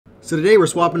So today we're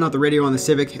swapping out the radio on the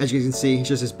Civic. As you can see, it's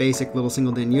just this basic little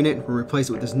single DIN unit. We're going to replace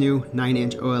it with this new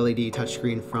 9-inch OLED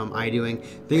touchscreen from Idoing.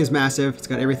 Thing is massive. It's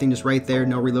got everything just right there.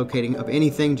 No relocating of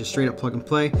anything. Just straight up plug and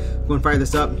play. Go and fire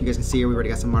this up. You guys can see here we've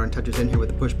already got some modern touches in here with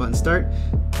the push button start.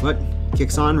 But it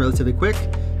kicks on relatively quick.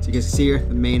 So you guys can see here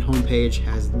the main home page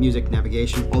has music,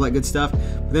 navigation, all that good stuff.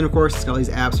 But then of course it's got all these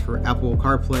apps for Apple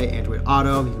CarPlay, Android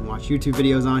Auto. You can watch YouTube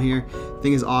videos on here.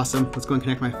 Thing is awesome. Let's go and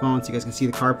connect my phone so you guys can see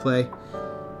the CarPlay.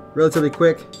 Relatively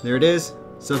quick. There it is.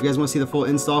 So if you guys want to see the full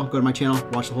install, go to my channel,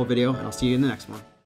 watch the whole video, and I'll see you in the next one.